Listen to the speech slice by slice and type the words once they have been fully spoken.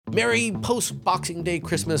Merry post-Boxing Day,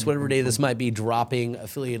 Christmas, whatever day this might be, dropping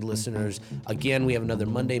affiliated listeners. Again, we have another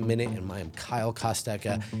Monday Minute, and I am Kyle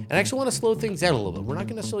Costeca. And I actually want to slow things down a little bit. We're not going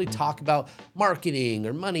to necessarily talk about marketing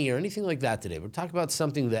or money or anything like that today. We're talking about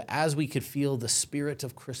something that as we could feel the spirit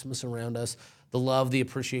of Christmas around us, the love, the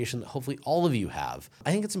appreciation that hopefully all of you have,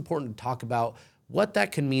 I think it's important to talk about what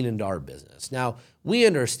that can mean into our business. Now, we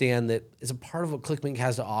understand that as a part of what ClickBank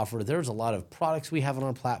has to offer, there's a lot of products we have on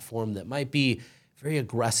our platform that might be very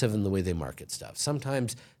aggressive in the way they market stuff.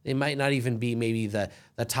 Sometimes they might not even be maybe the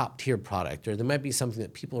top tier product, or there might be something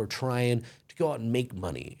that people are trying to go out and make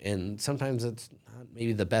money. And sometimes it's not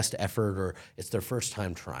maybe the best effort, or it's their first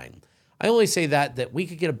time trying. I only say that we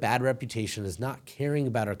could get a bad reputation as not caring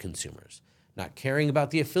about our consumers, not caring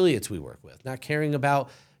about the affiliates we work with, not caring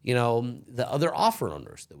about, the other offer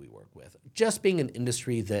owners that we work with, just being an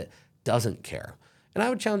industry that doesn't care. And I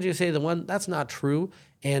would challenge you to say that's not true,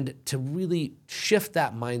 and to really shift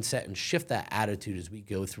that mindset and shift that attitude as we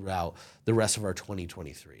go throughout the rest of our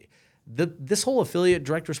 2023. This whole affiliate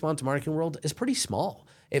direct response marketing world is pretty small.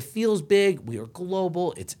 It feels big. We are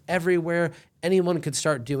global. It's everywhere. Anyone could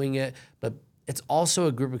start doing it, but it's also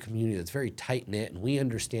a group of community that's very tight-knit, and we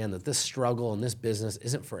understand that this struggle and this business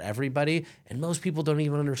isn't for everybody, and most people don't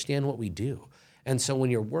even understand what we do. And so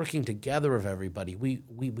when you're working together with everybody,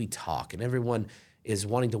 we talk, and everyone is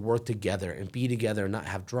wanting to work together and be together and not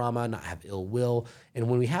have drama, not have ill will. And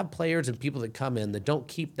when we have players and people that come in that don't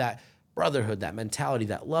keep that brotherhood, that mentality,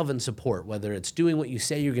 that love and support, whether it's doing what you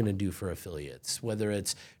say you're going to do for affiliates, whether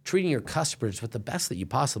it's treating your customers with the best that you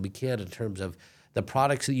possibly can in terms of the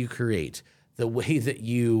products that you create, the way that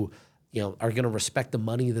you are going to respect the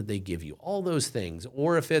money that they give you, all those things,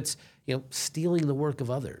 or if it's, stealing the work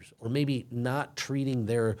of others, or maybe not treating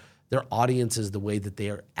their audiences the way that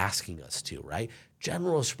they are asking us to, right?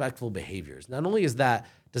 General respectful behaviors. Not only does that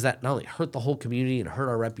not only hurt the whole community and hurt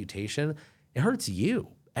our reputation, it hurts you.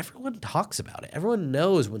 Everyone talks about it. Everyone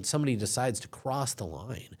knows when somebody decides to cross the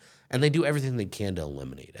line, and they do everything they can to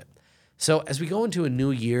eliminate it. So as we go into a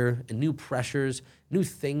new year and new pressures, new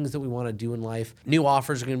things that we want to do in life, new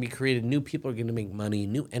offers are going to be created, new people are going to make money,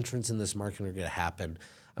 new entrants in this market are going to happen.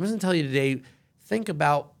 I'm just going to tell you today, think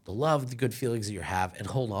about the love, the good feelings that you have, and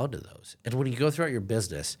hold on to those. And when you go throughout your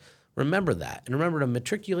business, remember that. And remember to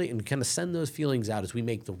matriculate and kind of send those feelings out as we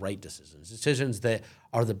make the right decisions that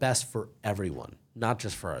are the best for everyone, not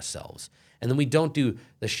just for ourselves. And then we don't do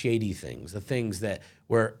the shady things, the things that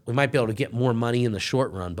where we might be able to get more money in the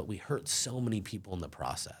short run, but we hurt so many people in the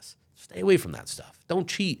process. Stay away from that stuff. Don't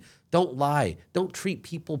cheat. Don't lie. Don't treat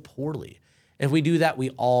people poorly. And if we do that, we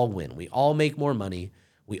all win. We all make more money.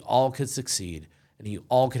 We all could succeed. And you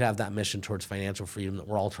all could have that mission towards financial freedom that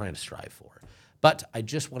we're all trying to strive for. But I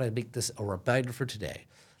just want to make this a reminder for today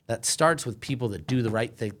that starts with people that do the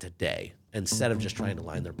right thing today instead of just trying to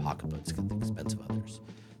line their pocketbooks at the expense of others.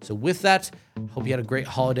 So with that, hope you had a great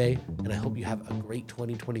holiday, and I hope you have a great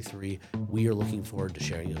 2023. We are looking forward to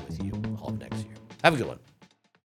sharing it with you all of next year. Have a good one.